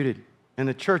prosecuted. And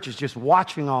the church is just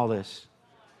watching all this.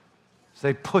 So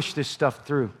they push this stuff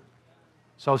through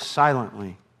so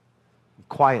silently,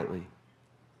 quietly.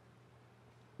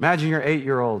 Imagine your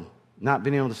 8-year-old not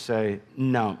being able to say,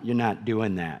 no, you're not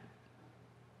doing that.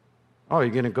 Oh, you're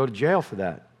going to go to jail for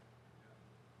that.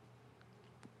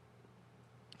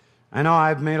 I know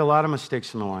I've made a lot of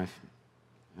mistakes in my life.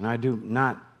 And I do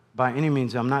not, by any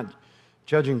means, I'm not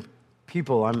judging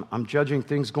people. I'm judging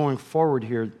things going forward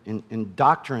here in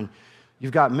doctrine.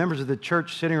 You've got members of the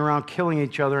church sitting around killing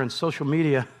each other on social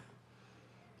media,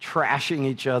 trashing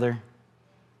each other,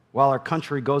 while our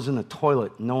country goes in the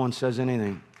toilet and no one says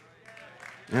anything.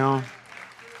 You know?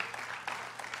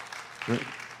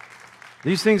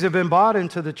 These things have been bought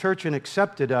into the church and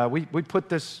accepted. We put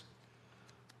this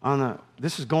on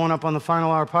this is going up on the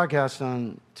Final Hour podcast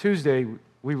on Tuesday.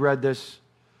 We read this.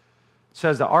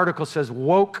 The article says,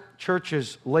 woke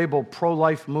churches label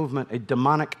pro-life movement a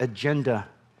demonic agenda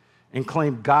and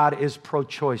claim God is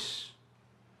pro-choice.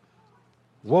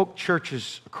 Woke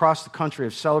churches across the country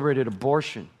have celebrated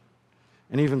abortion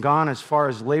and even gone as far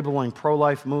as labeling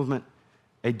pro-life movement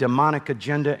a demonic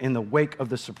agenda in the wake of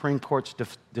the Supreme Court's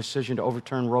decision to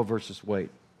overturn Roe versus Wade.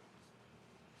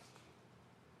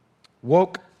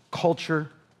 Woke culture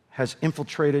has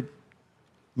infiltrated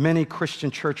many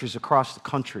Christian churches across the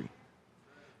country.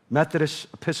 Methodist,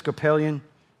 Episcopalian,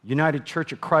 United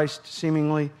Church of Christ,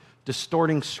 seemingly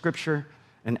distorting Scripture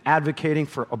and advocating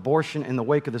for abortion in the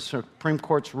wake of the Supreme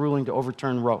Court's ruling to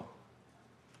overturn Roe.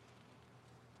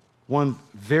 One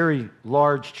very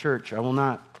large church, I will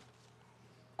not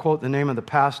quote the name of the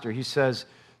pastor, he says,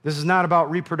 this is not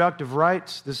about reproductive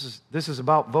rights, this is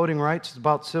about voting rights, it's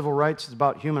about civil rights, it's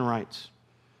about human rights.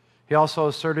 He also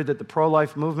asserted that the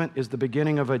pro-life movement is the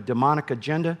beginning of a demonic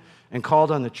agenda and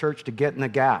called on the church to get in the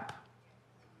gap.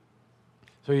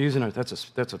 So you're using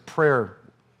that's a prayer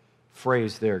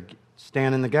phrase there,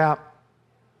 stand in the gap.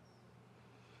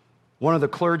 One of the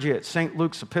clergy at St.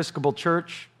 Luke's Episcopal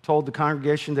Church told the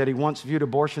congregation that he once viewed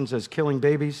abortions as killing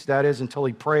babies, that is, until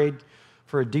he prayed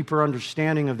for a deeper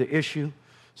understanding of the issue.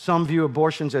 Some view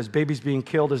abortions as babies being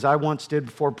killed, as I once did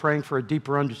before praying for a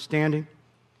deeper understanding.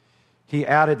 He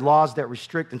added, laws that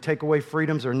restrict and take away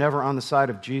freedoms are never on the side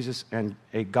of Jesus and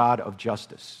a God of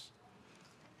justice.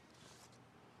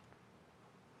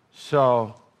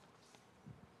 So,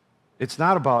 it's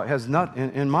not about,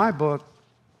 in my book,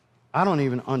 I don't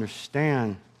even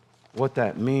understand what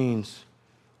that means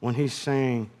when he's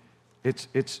saying this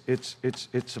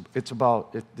is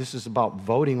about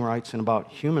voting rights and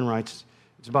about human rights.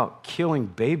 It's about killing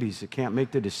babies that can't make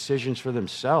the decisions for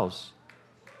themselves.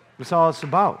 That's all it's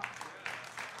about.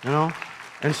 You know?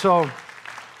 And so,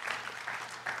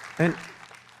 and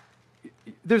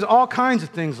there's all kinds of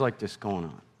things like this going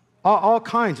on. All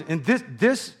kinds. And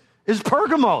this is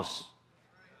Pergamos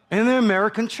in the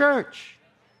American church.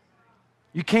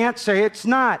 You can't say it's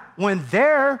not. When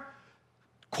they're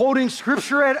quoting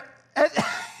Scripture at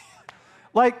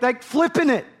like flipping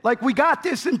it. Like, we got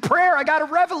this in prayer. I got a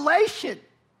revelation.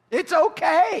 It's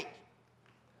okay.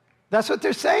 That's what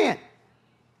they're saying.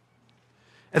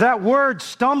 And that word,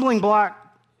 stumbling block,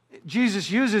 Jesus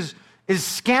uses is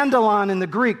scandalon in the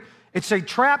Greek. It's a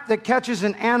trap that catches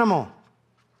an animal.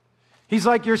 He's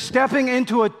like, you're stepping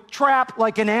into a trap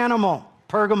like an animal,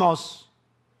 Pergamos.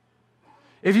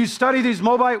 If you study these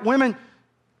Moabite women,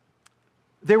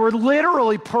 they were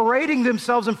literally parading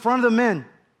themselves in front of the men.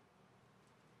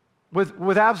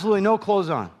 with absolutely no clothes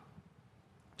on,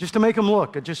 just to make them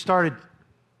look. It just started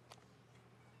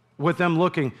with them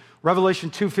looking. Revelation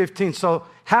 2:15. So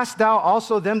hast thou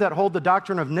also them that hold the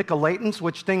doctrine of Nicolaitans,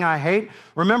 which thing I hate?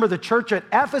 Remember, the church at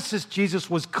Ephesus, Jesus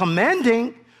was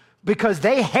commending because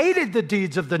they hated the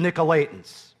deeds of the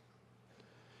Nicolaitans.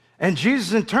 And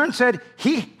Jesus in turn said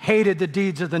he hated the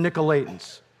deeds of the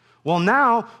Nicolaitans. Well,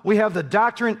 now we have the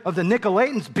doctrine of the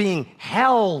Nicolaitans being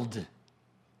held.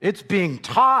 It's being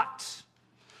taught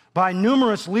by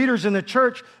numerous leaders in the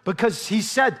church because he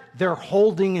said they're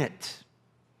holding it.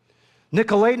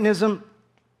 Nicolaitanism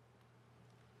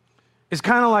is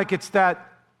kind of like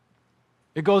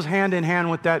it goes hand in hand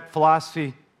with that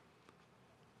philosophy.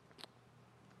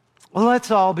 Well, let's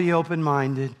all be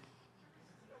open-minded.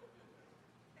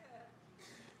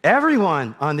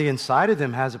 Everyone on the inside of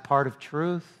them has a part of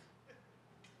truth.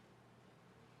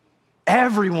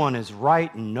 Everyone is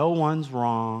right and no one's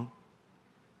wrong.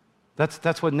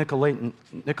 That's what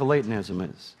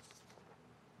Nicolaitanism is.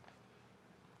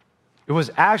 It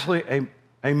was actually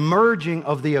a merging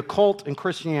of the occult and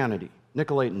Christianity,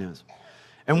 Nicolaitanism.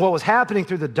 And what was happening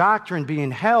through the doctrine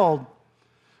being held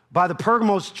by the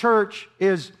Pergamos church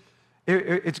is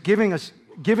it's giving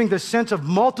the sense of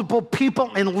multiple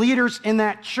people and leaders in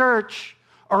that church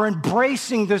are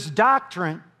embracing this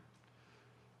doctrine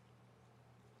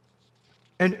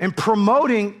and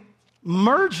promoting,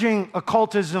 merging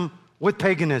occultism with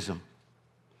paganism.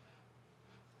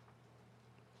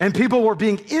 And people were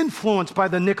being influenced by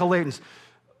the Nicolaitans.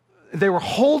 They were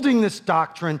holding this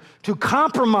doctrine to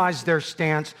compromise their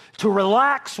stance, to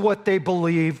relax what they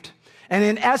believed. And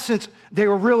in essence,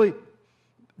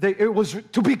 it was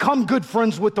to become good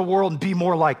friends with the world and be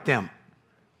more like them.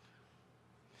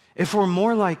 If we're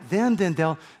more like them, then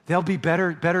they'll be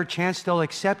better chance they'll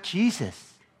accept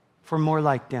Jesus. If we're more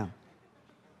like them.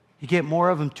 You get more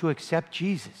of them to accept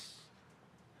Jesus.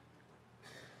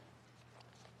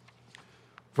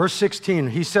 Verse 16,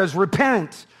 he says,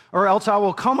 repent, or else I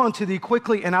will come unto thee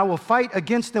quickly, and I will fight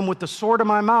against them with the sword of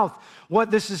my mouth.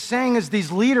 What this is saying is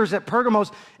these leaders at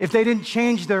Pergamos, if they didn't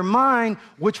change their mind,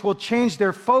 which will change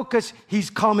their focus, he's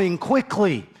coming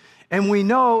quickly. And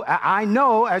I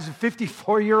know as a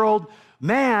 54-year-old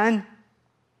man,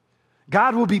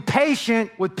 God will be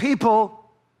patient with people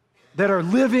that are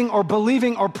living or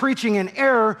believing or preaching in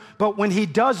error, but when he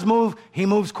does move, he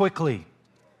moves quickly.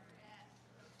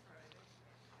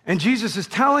 And Jesus is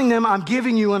telling them, I'm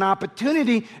giving you an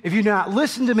opportunity. If you do not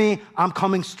listen to me, I'm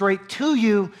coming straight to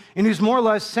you. And he's more or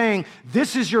less saying,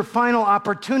 this is your final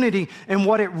opportunity. And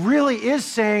what it really is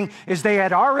saying is they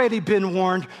had already been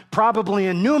warned, probably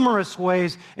in numerous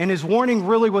ways. And his warning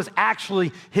really was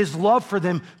actually his love for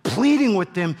them, pleading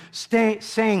with them,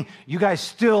 saying, you guys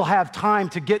still have time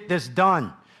to get this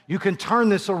done. You can turn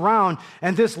this around.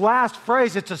 And this last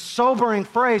phrase, it's a sobering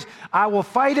phrase. I will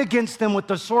fight against them with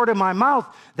the sword of my mouth.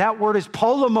 That word is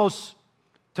polemos,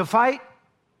 to fight.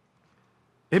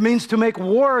 It means to make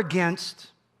war against.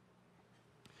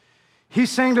 He's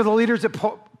saying to the leaders at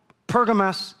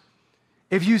Pergamos,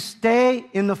 if you stay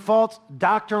in the false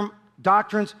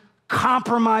doctrines,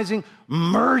 compromising,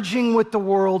 merging with the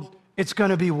world, it's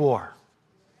going to be war.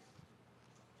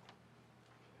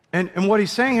 And what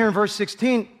he's saying here in verse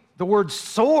 16, the word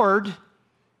sword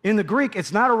in the Greek,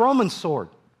 it's not a Roman sword.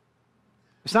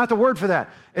 It's not the word for that.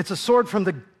 It's a sword from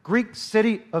the Greek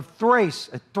city of Thrace,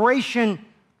 a Thracian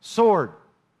sword.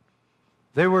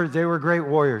 They were great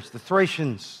warriors, the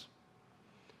Thracians.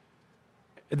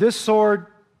 This sword,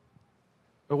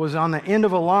 it was on the end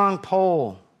of a long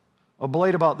pole, a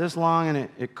blade about this long, and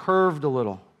it curved a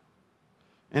little.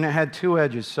 And it had two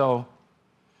edges,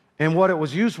 and what it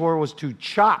was used for was to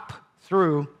chop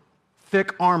through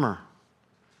thick armor.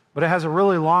 But it has a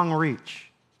really long reach.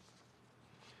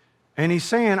 And he's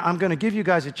saying, I'm going to give you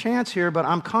guys a chance here, but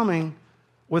I'm coming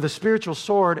with a spiritual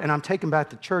sword, and I'm taking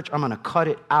back the church. I'm going to cut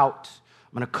it out.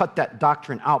 I'm going to cut that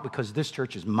doctrine out because this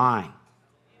church is mine.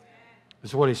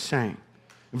 That's what he's saying.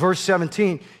 In verse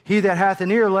 17, he that hath an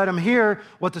ear, let him hear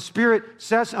what the Spirit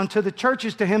says unto the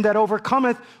churches. To him that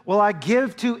overcometh will I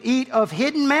give to eat of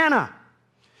hidden manna.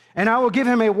 And I will give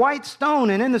him a white stone,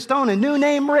 and in the stone a new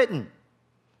name written,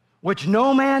 which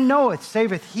no man knoweth,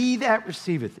 saveth he that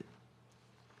receiveth it.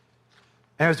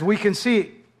 As we can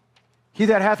see, he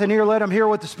that hath an ear, let him hear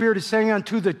what the Spirit is saying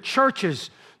unto the churches.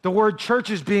 The word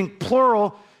churches being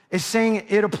plural is saying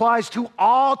it applies to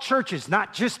all churches,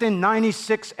 not just in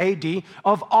 96 AD,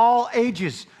 of all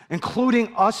ages,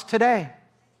 including us today.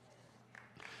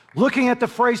 Looking at the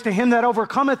phrase, to him that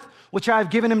overcometh, which I have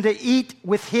given him to eat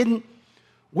with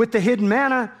the hidden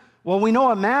manna. Well, we know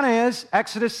what manna is.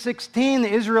 Exodus 16, the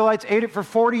Israelites ate it for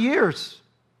 40 years.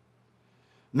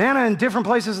 Manna in different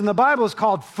places in the Bible is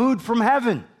called food from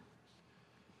heaven.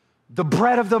 The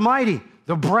bread of the mighty,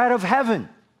 the bread of heaven.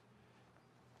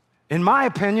 In my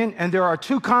opinion, and there are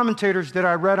two commentators that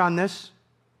I read on this,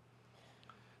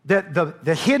 that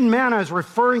the hidden manna is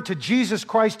referring to Jesus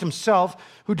Christ himself,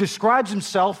 who describes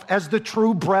himself as the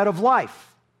true bread of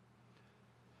life.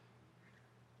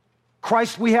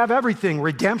 Christ, we have everything: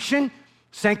 redemption,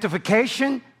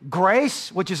 sanctification,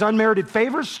 grace, which is unmerited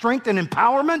favor, strength and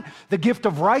empowerment, the gift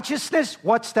of righteousness.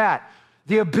 What's that?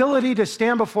 The ability to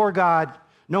stand before God,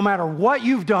 no matter what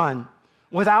you've done,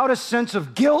 without a sense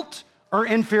of guilt or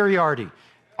inferiority.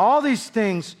 All these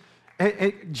things,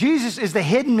 Jesus is the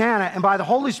hidden manna, and by the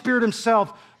Holy Spirit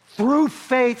himself, through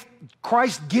faith,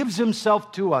 Christ gives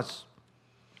himself to us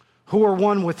who are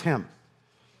one with him.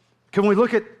 Can we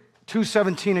look at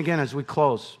 2:17 again as we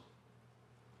close?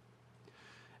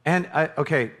 And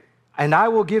I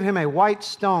will give him a white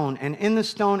stone, and in the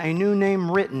stone a new name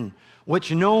written,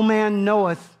 which no man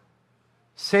knoweth,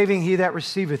 saving he that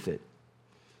receiveth it.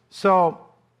 So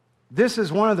this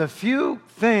is one of the few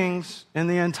things in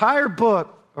the entire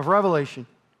book of Revelation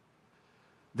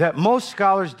that most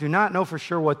scholars do not know for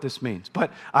sure what this means.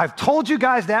 But I've told you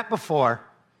guys that before,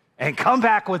 and come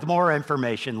back with more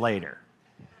information later.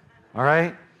 All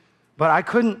right? But I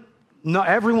couldn't, no,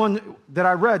 everyone that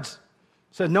I read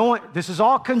said, no, this is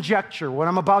all conjecture, what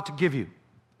I'm about to give you.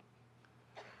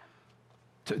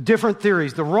 Different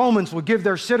theories. The Romans would give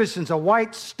their citizens a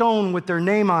white stone with their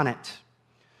name on it,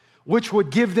 which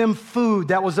would give them food.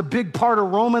 That was a big part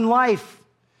of Roman life,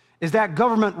 is that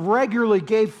government regularly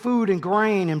gave food and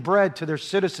grain and bread to their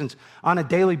citizens on a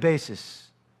daily basis.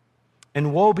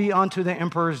 And woe be unto the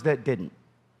emperors that didn't.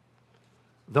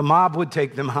 The mob would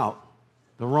take them out,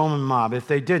 the Roman mob, if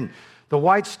they didn't. The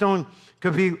white stone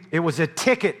could be, it was a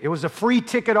ticket. It was a free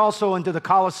ticket also into the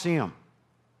Colosseum.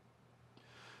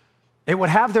 It would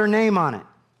have their name on it.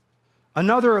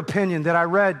 Another opinion that I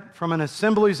read from an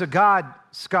Assemblies of God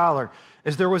scholar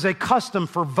is there was a custom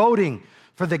for voting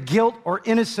for the guilt or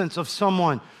innocence of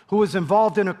someone who was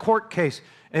involved in a court case.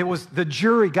 It was the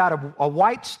jury got a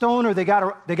white stone or they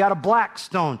got a black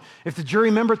stone. If the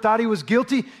jury member thought he was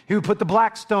guilty, he would put the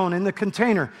black stone in the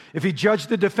container. If he judged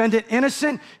the defendant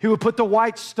innocent, he would put the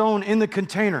white stone in the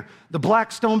container. The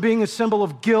black stone being a symbol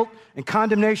of guilt and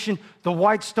condemnation, the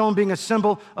white stone being a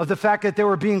symbol of the fact that they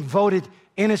were being voted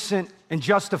innocent and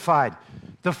justified.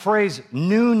 The phrase,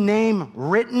 new name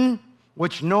written,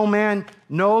 which no man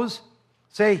knows,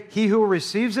 say, he who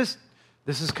receives this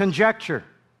is conjecture.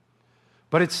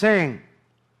 But it's saying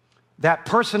that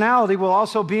personality will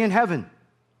also be in heaven.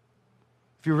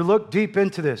 If you look deep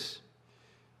into this,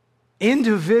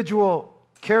 individual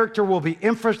character will be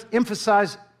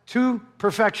emphasized to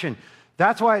perfection.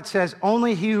 That's why it says,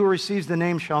 only he who receives the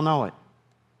name shall know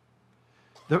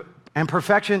it. And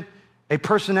perfection, a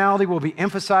personality will be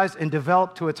emphasized and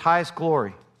developed to its highest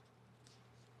glory.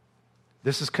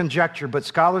 This is conjecture, but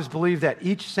scholars believe that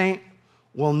each saint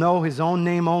will know his own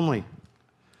name only.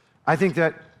 I think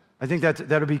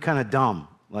that'll be kind of dumb.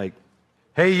 Like,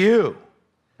 hey, you,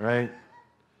 right?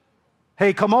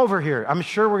 Hey, come over here. I'm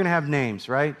sure we're going to have names,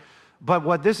 right? But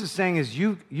what this is saying is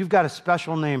you've got a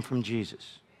special name from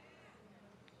Jesus.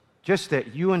 Just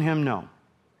that you and him know.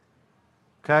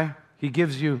 Okay? He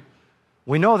gives you,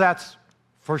 we know that's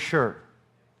for sure.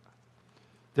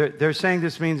 They're saying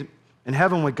this means in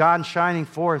heaven with God shining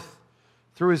forth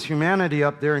through his humanity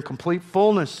up there in complete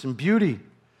fullness and beauty,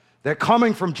 that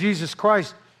coming from Jesus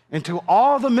Christ into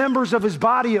all the members of his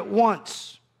body at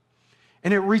once,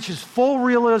 and it reaches full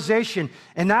realization,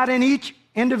 and not in each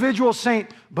individual saint,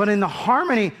 but in the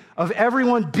harmony of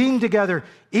everyone being together,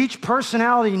 each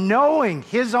personality knowing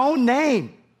his own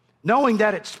name, knowing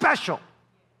that it's special,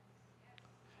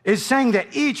 is saying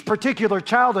that each particular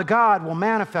child of God will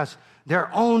manifest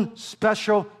their own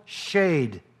special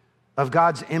shade of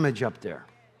God's image up there,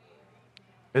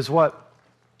 is what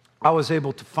I was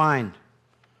able to find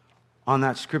on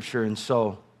that scripture. And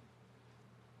so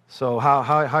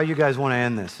how you guys want to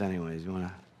end this anyways? You want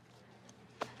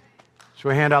to, should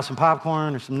we hand out some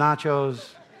popcorn or some nachos?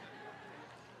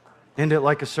 End it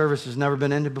like a service has never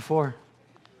been ended before?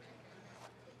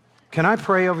 Can I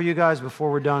pray over you guys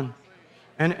before we're done?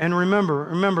 And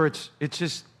remember, it's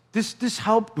just, this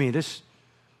helped me. It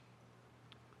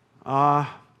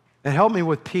helped me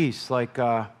with peace. Like,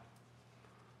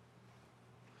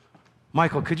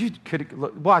 Michael,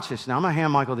 could watch this now. I'm going to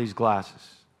hand Michael these glasses,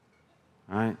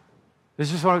 all right?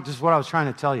 This is what I was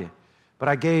trying to tell you. But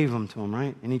I gave them to him,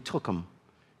 right? And he took them.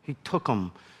 He took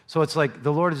them. So it's like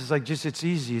the Lord is like, it's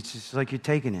easy. It's just like you're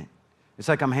taking it. It's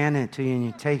like I'm handing it to you and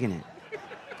you're taking it.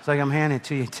 It's like I'm handing it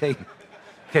to you and taking it.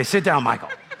 Okay, sit down, Michael.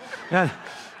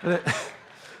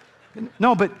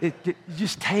 No, but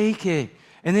just take it.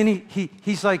 And then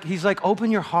he's like,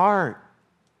 open your heart.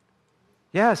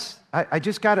 Yes, I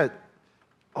just got to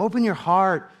open your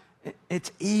heart.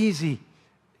 It's easy.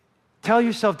 Tell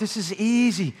yourself, this is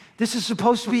easy. This is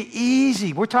supposed to be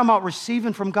easy. We're talking about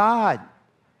receiving from God.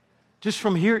 Just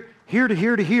from here to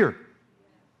here to here.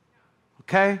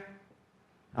 Okay?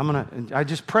 I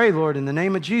just pray, Lord, in the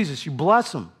name of Jesus, you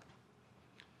bless them.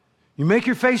 You make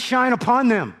your face shine upon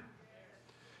them.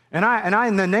 And I,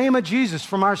 in the name of Jesus,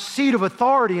 from our seat of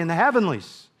authority in the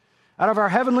heavenlies, out of our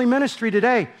heavenly ministry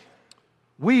today,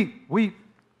 we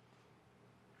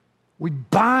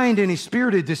bind any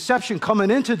spirit of deception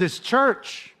coming into this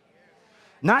church.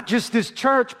 Not just this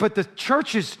church, but the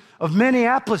churches of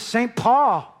Minneapolis, St.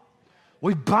 Paul.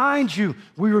 We bind you,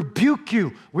 we rebuke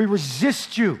you, we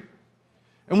resist you,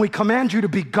 and we command you to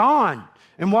be gone.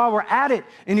 And while we're at it,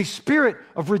 any spirit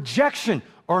of rejection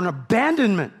or an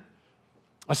abandonment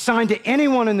assigned to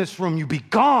anyone in this room, you be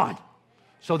gone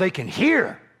so they can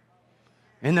hear.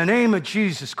 In the name of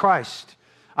Jesus Christ,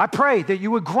 I pray that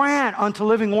you would grant unto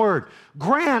Living Word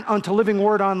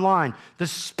Online, the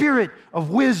spirit of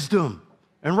wisdom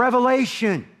and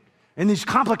revelation in these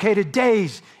complicated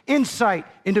days, insight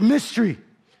into mystery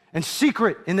and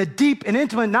secret in the deep and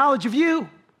intimate knowledge of you.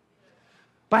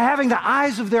 By having the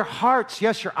eyes of their hearts,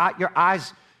 yes, your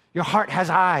heart has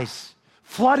eyes,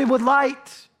 flooded with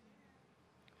light,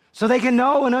 so they can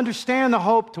know and understand the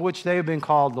hope to which they have been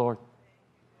called, Lord.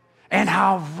 And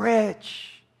how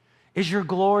rich is your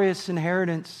glorious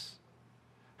inheritance.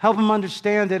 Help them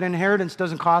understand that inheritance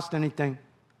doesn't cost anything.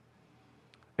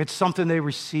 It's something they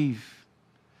receive.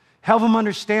 Help them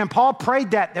understand. Paul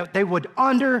prayed that they would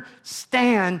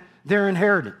understand their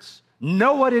inheritance,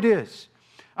 know what it is.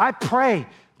 I pray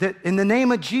that in the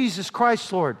name of Jesus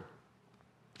Christ, Lord,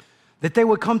 that they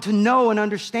would come to know and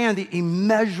understand the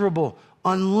immeasurable,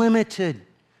 unlimited,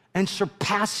 and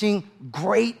surpassing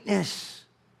greatness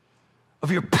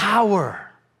of your power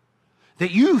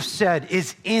that you said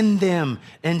is in them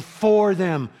and for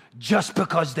them just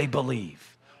because they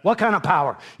believe. What kind of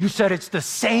power? You said it's the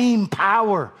same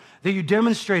power that you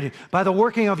demonstrated by the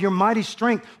working of your mighty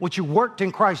strength, which you worked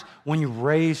in Christ when you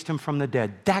raised him from the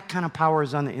dead. That kind of power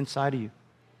is on the inside of you.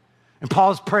 And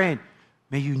Paul's praying,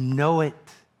 may you know it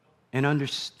and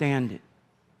understand it.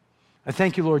 I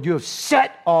thank you, Lord, you have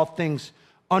set all things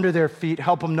under their feet.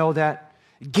 Help them know that.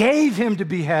 Gave him to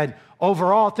be head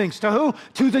over all things. To who?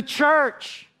 To the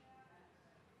church,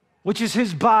 which is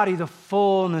his body, the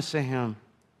fullness of him.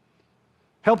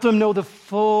 Help them know the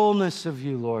fullness of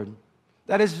you, Lord.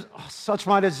 That is such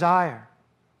my desire.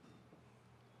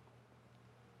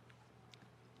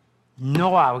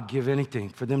 No, I would give anything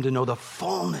for them to know the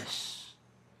fullness.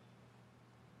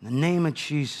 In the name of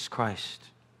Jesus Christ.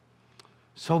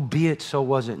 So be it, so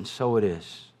was it, and so it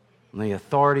is. In the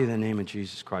authority of the name of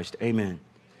Jesus Christ. Amen.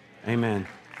 Amen.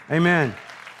 Amen.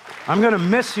 I'm going to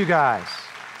miss you guys.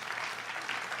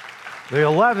 The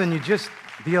 11,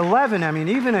 I mean,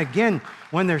 even again,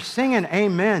 when they're singing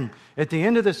amen, at the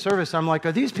end of the service, I'm like,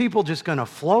 are these people just going to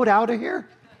float out of here?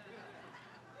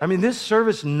 I mean, this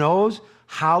service knows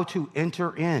how to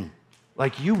enter in.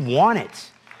 Like, you want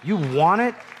it. You want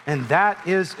it, and that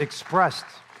is expressed.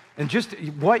 And just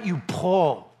what you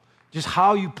pull, just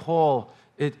how you pull,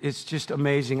 it's just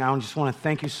amazing. I just want to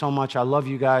thank you so much. I love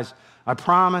you guys. I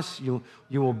promise you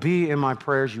will be in my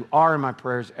prayers. You are in my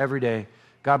prayers every day.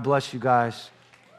 God bless you guys.